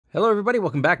Hello everybody,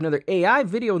 welcome back to another AI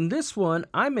video. In this one,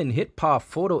 I'm in HitPaw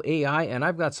Photo AI and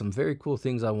I've got some very cool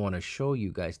things I want to show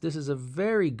you guys. This is a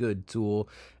very good tool,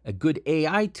 a good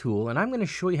AI tool, and I'm going to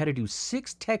show you how to do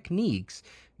 6 techniques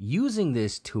using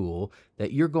this tool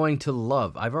that you're going to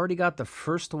love. I've already got the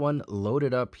first one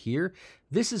loaded up here.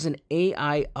 This is an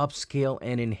AI upscale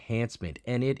and enhancement,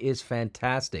 and it is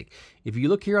fantastic. If you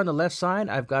look here on the left side,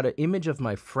 I've got an image of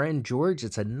my friend George.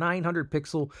 It's a 900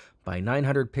 pixel by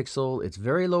 900 pixel. It's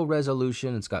very low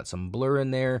resolution. It's got some blur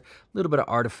in there, a little bit of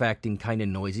artifacting, kind of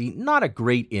noisy. Not a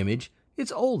great image.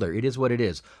 It's older. It is what it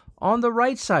is. On the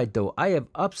right side, though, I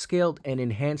have upscaled and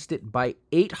enhanced it by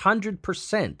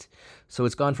 800%. So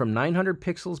it's gone from 900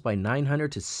 pixels by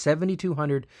 900 to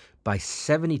 7200 by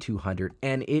 7200,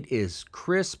 and it is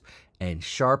crisp and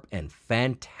sharp and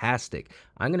fantastic.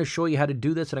 I'm going to show you how to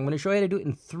do this, and I'm going to show you how to do it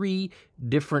in 3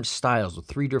 different styles with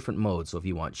 3 different modes. So if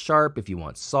you want sharp, if you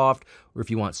want soft, or if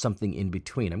you want something in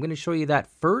between. I'm going to show you that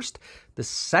first. The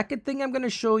second thing I'm going to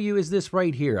show you is this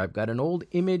right here. I've got an old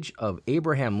image of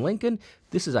Abraham Lincoln.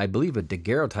 This is, I believe, a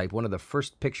daguerreotype, one of the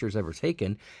first pictures ever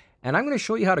taken. And I'm going to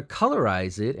show you how to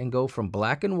colorize it and go from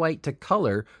black and white to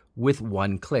color with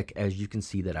one click, as you can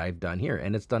see that I've done here.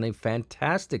 And it's done a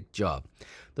fantastic job.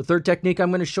 The third technique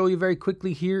I'm going to show you very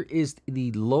quickly here is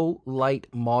the low light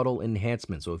model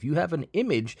enhancement. So if you have an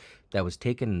image that was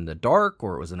taken in the dark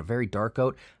or it was in a very dark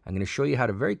out, I'm going to show you how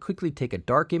to very quickly take a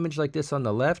dark image like this on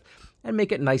the left and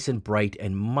make it nice and bright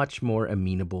and much more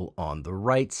amenable on the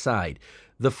right side.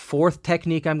 The fourth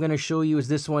technique I'm going to show you is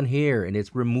this one here, and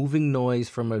it's removing noise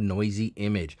from a noisy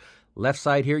image. Left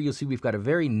side here, you'll see we've got a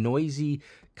very noisy,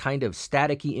 kind of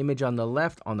staticky image on the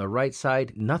left. On the right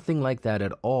side, nothing like that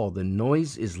at all. The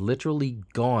noise is literally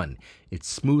gone. It's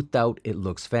smoothed out. It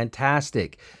looks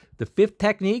fantastic. The fifth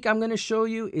technique I'm going to show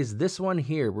you is this one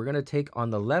here. We're going to take on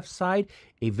the left side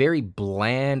a very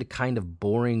bland, kind of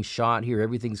boring shot here.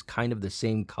 Everything's kind of the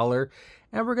same color.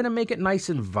 And we're going to make it nice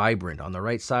and vibrant. On the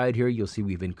right side here, you'll see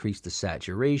we've increased the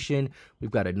saturation. We've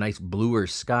got a nice bluer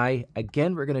sky.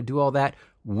 Again, we're going to do all that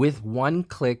with one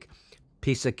click,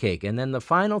 piece of cake. And then the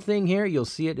final thing here, you'll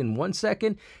see it in 1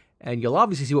 second. And you'll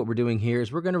obviously see what we're doing here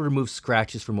is we're going to remove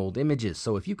scratches from old images.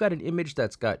 So if you've got an image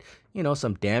that's got,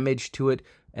 some damage to it,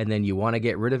 and then you want to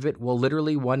get rid of it, well,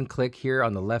 literally one click here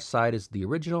on the left side is the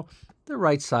original. The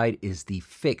right side is the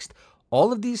fixed.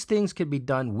 All of these things can be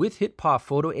done with HitPaw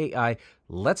Photo AI.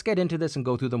 Let's get into this and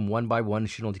go through them one by one. It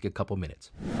should only take a couple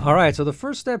minutes. All right, so the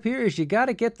first step here is you got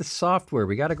to get the software.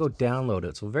 We got to go download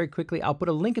it. So very quickly, I'll put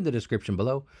a link in the description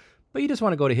below. But you just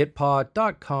want to go to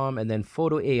hitpaw.com and then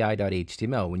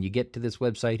photoai.html. When you get to this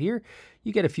website here,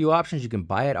 you get a few options. You can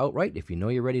buy it outright. If you know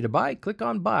you're ready to buy, click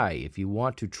on buy. If you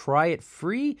want to try it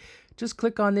free, just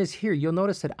click on this here. You'll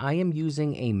notice that I am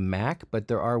using a Mac, but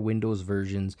there are Windows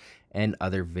versions and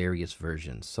other various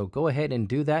versions. So go ahead and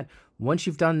do that. Once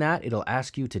you've done that, it'll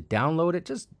ask you to download it.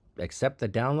 Just accept the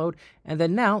download, and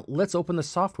then now let's open the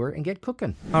software and get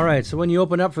cooking. All right, so when you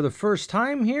open up for the first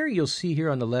time here, you'll see here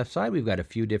on the left side we've got a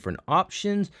few different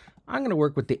options. I'm going to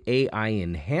work with the AI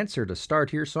enhancer to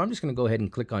start here, so I'm just going to go ahead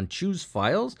and click on choose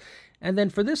files. And then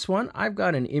for this one, I've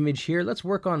got an image here. Let's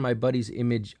work on my buddy's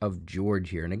image of George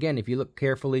here. And again, if you look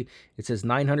carefully, it says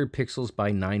 900 pixels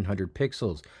by 900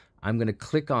 pixels. I'm going to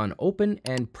click on open,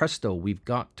 and presto, we've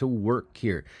got to work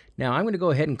here. Now I'm going to go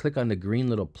ahead and click on the green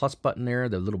little plus button there,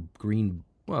 the little green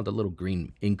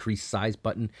increase size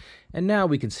button. And now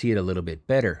we can see it a little bit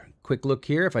better. Quick look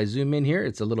here. If I zoom in here,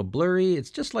 it's a little blurry. It's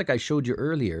just like I showed you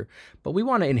earlier, but we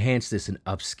want to enhance this and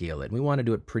upscale it. We want to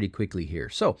do it pretty quickly here.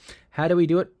 So how do we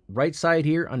do it? Right side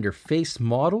here under face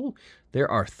model, there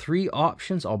are 3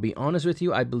 options. I'll be honest with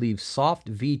you, I believe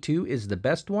soft V2 is the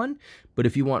best one. But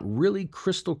if you want really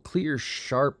crystal clear,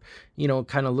 sharp,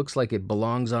 kind of looks like it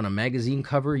belongs on a magazine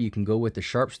cover, you can go with the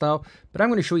sharp style. But I'm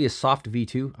going to show you soft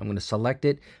V2. I'm going to select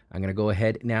it. I'm going to go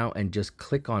ahead now and just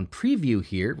click on preview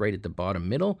here, right at the bottom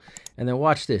middle. And then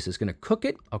watch this. It's going to cook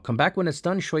it. I'll come back when it's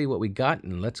done, show you what we got,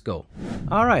 and let's go.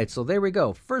 All right, so there we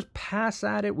go. First pass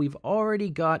at it, we've already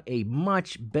got a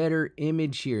much better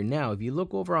image here. Now, if you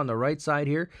look over on the right side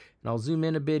here, and I'll zoom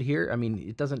in a bit here. I mean,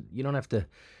 you don't have to,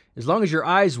 as long as your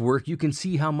eyes work, you can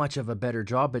see how much of a better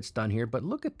job it's done here. But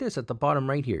look at this at the bottom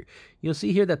right here. You'll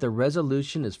see here that the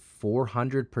resolution is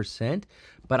 400%,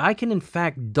 but I can in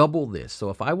fact double this.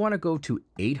 So if I want to go to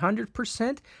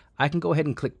 800%, I can go ahead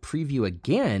and click preview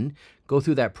again, go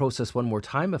through that process one more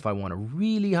time if I want a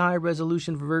really high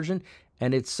resolution version,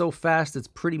 and it's so fast, it's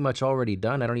pretty much already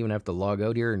done. I don't even have to log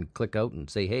out here and click out and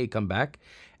say, hey, come back.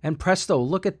 And presto,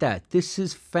 look at that. This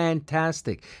is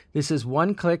fantastic. This is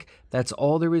one click. That's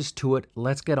all there is to it.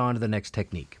 Let's get on to the next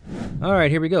technique. All right,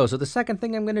 here we go. So the second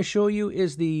thing I'm going to show you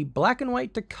is the black and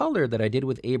white to color that I did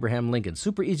with Abraham Lincoln.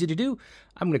 Super easy to do.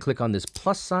 I'm going to click on this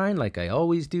plus sign like I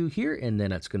always do here, and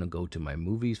then it's going to go to my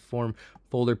movies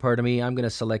folder, pardon me. I'm going to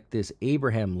select this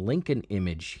Abraham Lincoln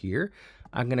image here.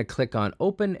 I'm going to click on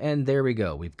open, and there we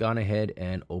go. We've gone ahead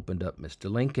and opened up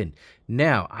Mr. Lincoln.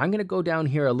 Now, I'm going to go down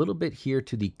here a little bit here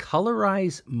to the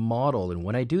Colorize Model, and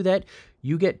when I do that,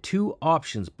 you get two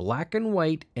options, black and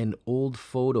white and old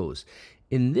photos.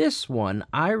 In this one,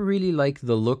 I really like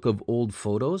the look of old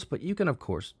photos, but you can, of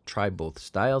course, try both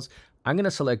styles. I'm going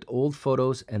to select old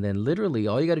photos, and then literally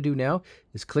all you got to do now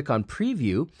is click on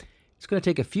preview. It's going to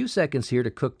take a few seconds here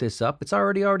to cook this up. It's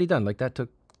already done. Like that took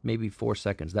maybe 4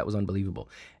 seconds. That was unbelievable.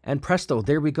 And presto,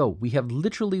 there we go. We have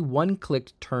literally one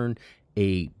click turned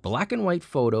a black and white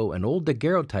photo, an old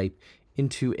daguerreotype,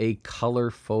 into a color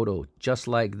photo, just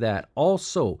like that.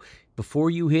 Also,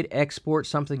 before you hit export,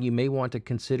 something you may want to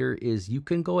consider is you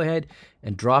can go ahead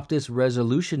and drop this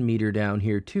resolution meter down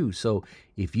here too. So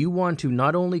if you want to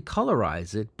not only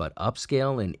colorize it, but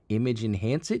upscale and image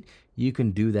enhance it, you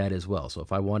can do that as well. So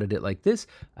if I wanted it like this,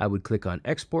 I would click on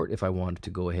export. If I wanted to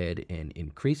go ahead and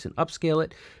increase and upscale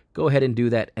it, go ahead and do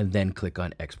that and then click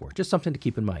on export. Just something to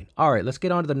keep in mind. All right, let's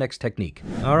get on to the next technique.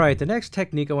 All right, the next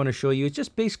technique I want to show you is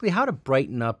just basically how to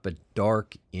brighten up a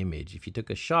dark image. If you took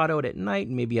a shot out at night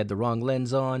and maybe you had the wrong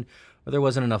lens on, or there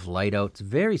wasn't enough light out, it's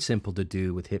very simple to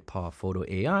do with HitPaw Photo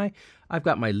AI. I've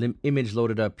got my image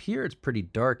loaded up here. It's pretty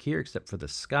dark here except for the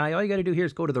sky. All you got to do here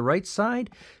is go to the right side,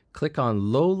 click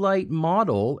on low light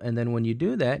model, and then when you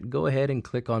do that, go ahead and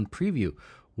click on preview.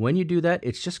 When you do that,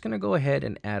 it's just going to go ahead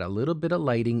and add a little bit of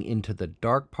lighting into the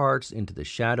dark parts, into the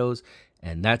shadows,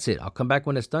 and that's it. I'll come back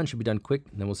when it's done. Should be done quick,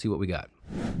 and then we'll see what we got.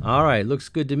 All right, looks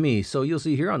good to me. So you'll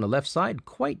see here on the left side,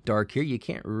 quite dark here. You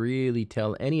can't really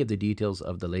tell any of the details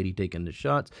of the lady taking the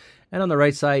shots. And on the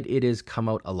right side, it has come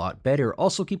out a lot better.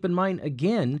 Also keep in mind,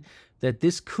 again, that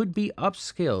this could be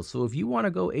upscale. So if you want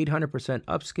to go 800%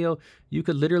 upscale, you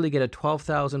could literally get a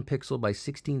 12,000 pixel by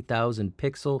 16,000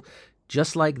 pixel,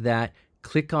 just like that.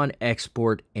 Click on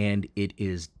export and it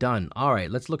is done. All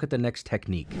right, let's look at the next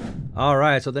technique. All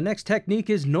right, so the next technique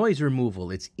is noise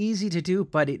removal. It's easy to do,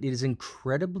 but it is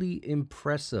incredibly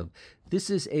impressive.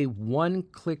 This is a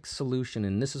one-click solution,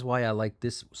 and this is why I like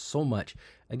this so much,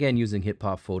 again, using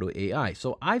HitPaw Photo AI.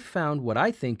 So I found what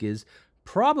I think is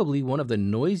probably one of the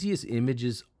noisiest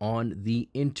images on the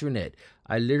internet.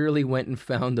 I literally went and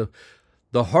found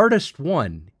the hardest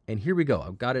one. And here we go.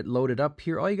 I've got it loaded up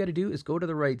here. All you got to do is go to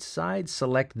the right side,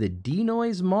 select the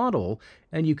Denoise Model,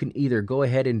 and you can either go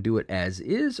ahead and do it as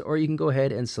is, or you can go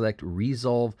ahead and select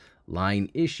Resolve Line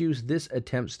Issues. This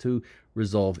attempts to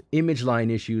resolve image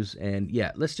line issues. And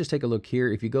yeah, let's just take a look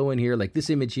here. If you go in here, like this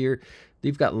image here,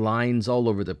 they've got lines all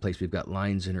over the place. We've got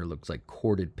lines in her, looks like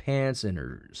corded pants and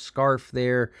her scarf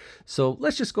there. So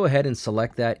let's just go ahead and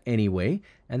select that anyway.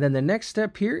 And then the next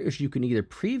step here is you can either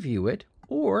preview it,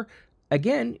 or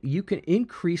again, you can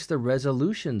increase the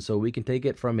resolution, so we can take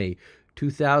it from a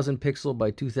 2000 pixel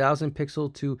by 2000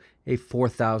 pixel to a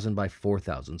 4000 by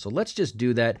 4000. So let's just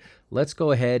do that. Let's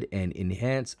go ahead and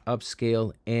enhance,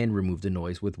 upscale, and remove the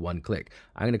noise with one click.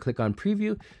 I'm going to click on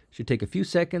preview. Should take a few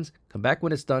seconds. Come back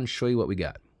when it's done, show you what we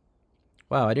got.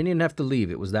 Wow, I didn't even have to leave.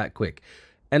 It was that quick.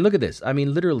 And look at this. I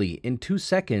mean, literally in 2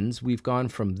 seconds, we've gone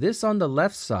from this on the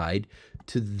left side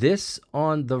to this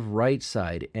on the right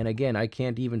side. And again, I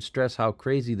can't even stress how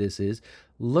crazy this is.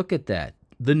 Look at that.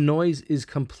 The noise is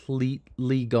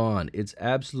completely gone. It's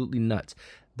absolutely nuts.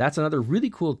 That's another really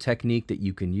cool technique that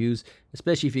you can use,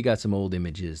 especially if you got some old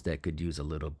images that could use a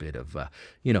little bit of, a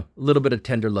little bit of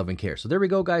tender love and care. So there we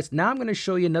go, guys. Now I'm going to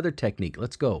show you another technique.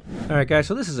 Let's go. All right, guys.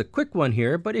 So this is a quick one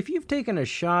here, but if you've taken a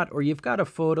shot or you've got a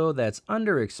photo that's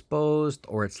underexposed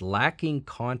or it's lacking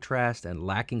contrast and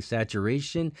lacking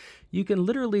saturation, you can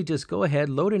literally just go ahead,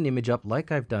 load an image up like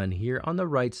I've done here on the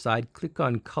right side, click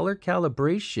on color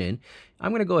calibration.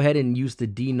 I'm going to go ahead and use the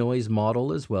Denoise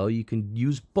Model as well. You can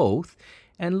use both.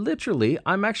 And literally,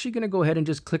 I'm actually going to go ahead and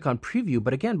just click on preview.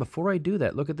 But again, before I do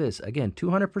that, look at this. Again,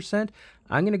 200%.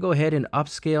 I'm going to go ahead and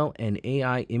upscale and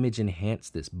AI image enhance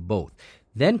this both.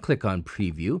 Then click on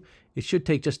preview. It should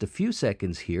take just a few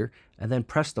seconds here. And then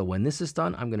presto, when this is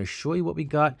done, I'm going to show you what we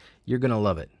got. You're going to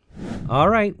love it. All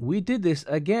right, we did this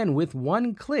again with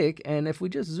one click. And if we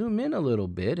just zoom in a little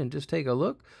bit and just take a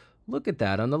look, look at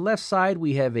that. On the left side,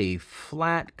 we have a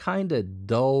flat, kind of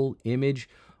dull image.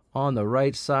 On the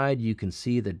right side, you can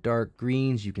see the dark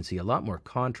greens. You can see a lot more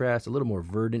contrast, a little more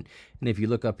verdant. And if you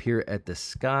look up here at the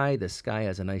sky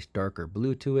has a nice darker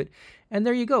blue to it. And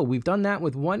there you go. We've done that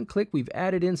with one click. We've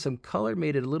added in some color,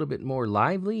 made it a little bit more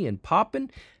lively and popping.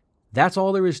 That's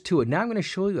all there is to it. Now I'm going to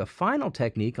show you a final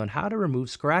technique on how to remove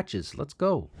scratches. Let's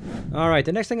go. All right,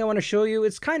 the next thing I want to show you,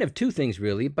 it's kind of two things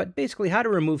really, but basically how to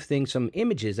remove things from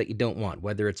images that you don't want,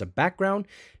 whether it's a background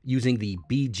using the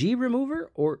BG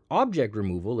remover or object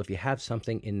removal if you have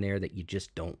something in there that you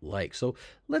just don't like. So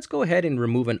let's go ahead and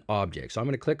remove an object. So I'm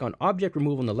going to click on object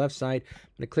removal on the left side.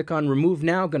 I'm going to click on remove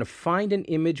now. I'm going to find an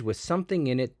image with something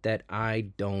in it that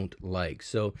I don't like.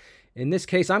 So in this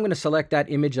case, I'm going to select that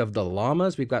image of the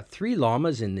llamas. We've got 3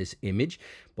 llamas in this image,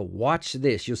 but watch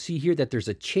this. You'll see here that there's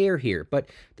a chair here, but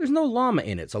there's no llama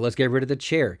in it. So let's get rid of the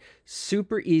chair.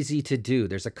 Super easy to do.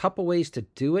 There's a couple ways to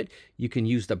do it. You can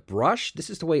use the brush. This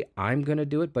is the way I'm going to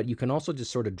do it, but you can also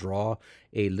just sort of draw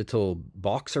a little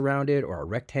box around it or a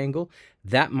rectangle.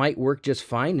 That might work just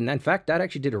fine. And in fact, that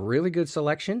actually did a really good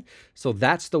selection. So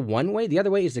that's the one way. The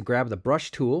other way is to grab the brush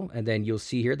tool. And then you'll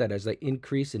see here that as I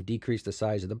increase and decrease the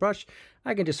size of the brush,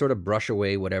 I can just sort of brush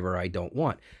away whatever I don't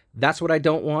want. That's what I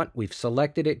don't want. We've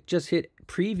selected it. Just hit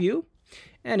preview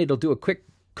and it'll do a quick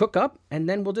cook up and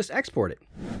then we'll just export it.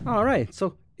 All right.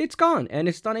 So it's gone and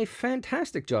it's done a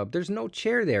fantastic job. There's no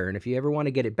chair there. And if you ever want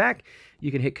to get it back,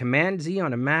 you can hit Command Z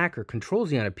on a Mac or Control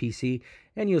Z on a PC.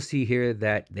 And you'll see here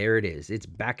that there it is. It's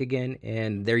back again.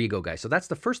 And there you go, guys. So that's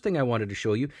the first thing I wanted to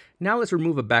show you. Now let's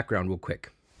remove a background real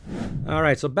quick. All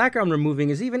right, so background removing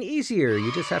is even easier.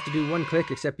 You just have to do one click,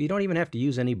 except you don't even have to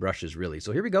use any brushes really.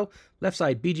 So here we go. Left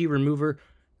side BG remover.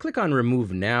 Click on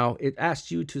remove now. It asks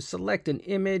you to select an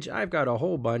image. I've got a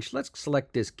whole bunch. Let's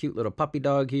select this cute little puppy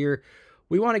dog here.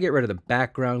 We want to get rid of the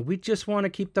background. We just want to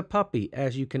keep the puppy,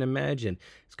 as you can imagine.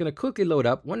 It's going to quickly load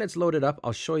up. When it's loaded up,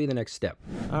 I'll show you the next step.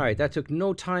 All right, that took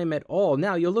no time at all.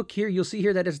 Now you'll look here, you'll see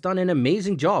here that it's done an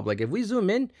amazing job. Like if we zoom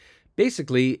in,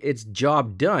 basically it's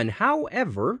job done.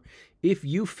 However, if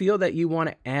you feel that you want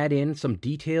to add in some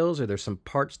details or there's some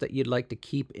parts that you'd like to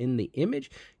keep in the image,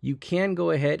 you can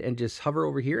go ahead and just hover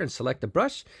over here and select the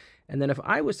brush. And then if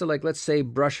I was to, like, let's say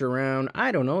brush around,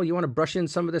 I don't know, you want to brush in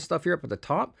some of this stuff here up at the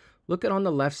top, look at on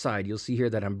the left side, you'll see here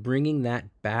that I'm bringing that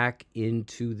back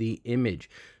into the image.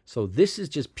 So this is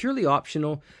just purely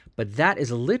optional, but that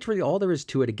is literally all there is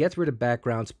to it. It gets rid of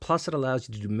backgrounds, plus it allows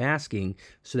you to do masking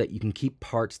so that you can keep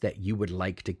parts that you would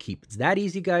like to keep. It's that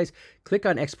easy, guys. Click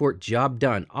on export, job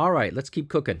done. All right, let's keep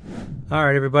cooking. All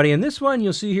right, everybody, in this one,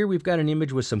 you'll see here we've got an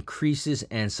image with some creases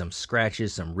and some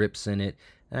scratches, some rips in it.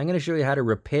 And I'm going to show you how to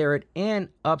repair it and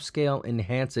upscale,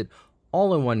 enhance it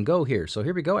all in one go here. So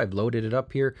here we go. I've loaded it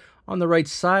up here. On the right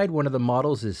side, one of the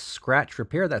models is scratch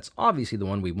repair. That's obviously the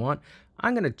one we want.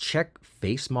 I'm going to check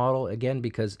face model again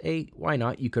because, why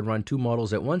not? You could run 2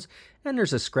 models at once and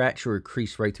there's a scratch or a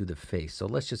crease right through the face. So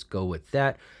let's just go with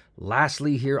that.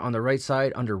 Lastly, here on the right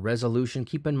side under resolution,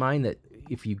 keep in mind that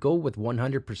if you go with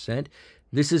 100%,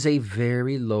 this is a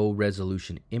very low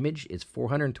resolution image. It's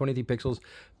 423 pixels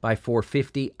by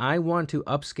 450. I want to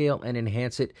upscale and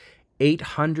enhance it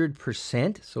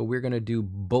 800%. So we're going to do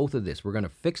both of this. We're going to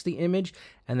fix the image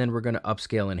and then we're going to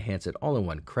upscale and enhance it all in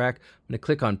one crack. I'm going to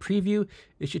click on preview.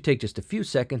 It should take just a few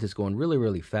seconds. It's going really,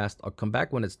 really fast. I'll come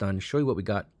back when it's done, show you what we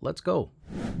got. Let's go.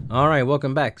 All right,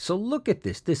 welcome back. So look at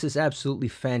this. This is absolutely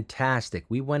fantastic.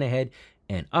 We went ahead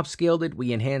and upscaled it,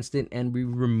 we enhanced it, and we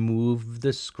removed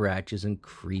the scratches and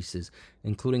creases,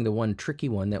 including the one tricky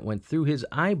one that went through his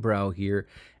eyebrow here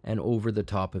and over the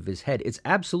top of his head. It's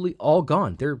absolutely all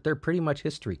gone. They're pretty much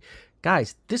history.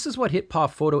 Guys, this is what HitPaw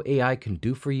Photo AI can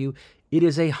do for you. It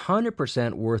is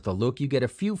 100% worth a look. You get a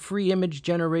few free image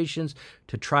generations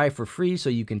to try for free so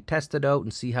you can test it out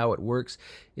and see how it works.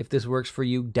 If this works for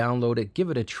you, download it, give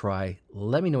it a try.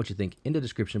 Let me know what you think in the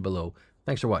description below.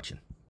 Thanks for watching.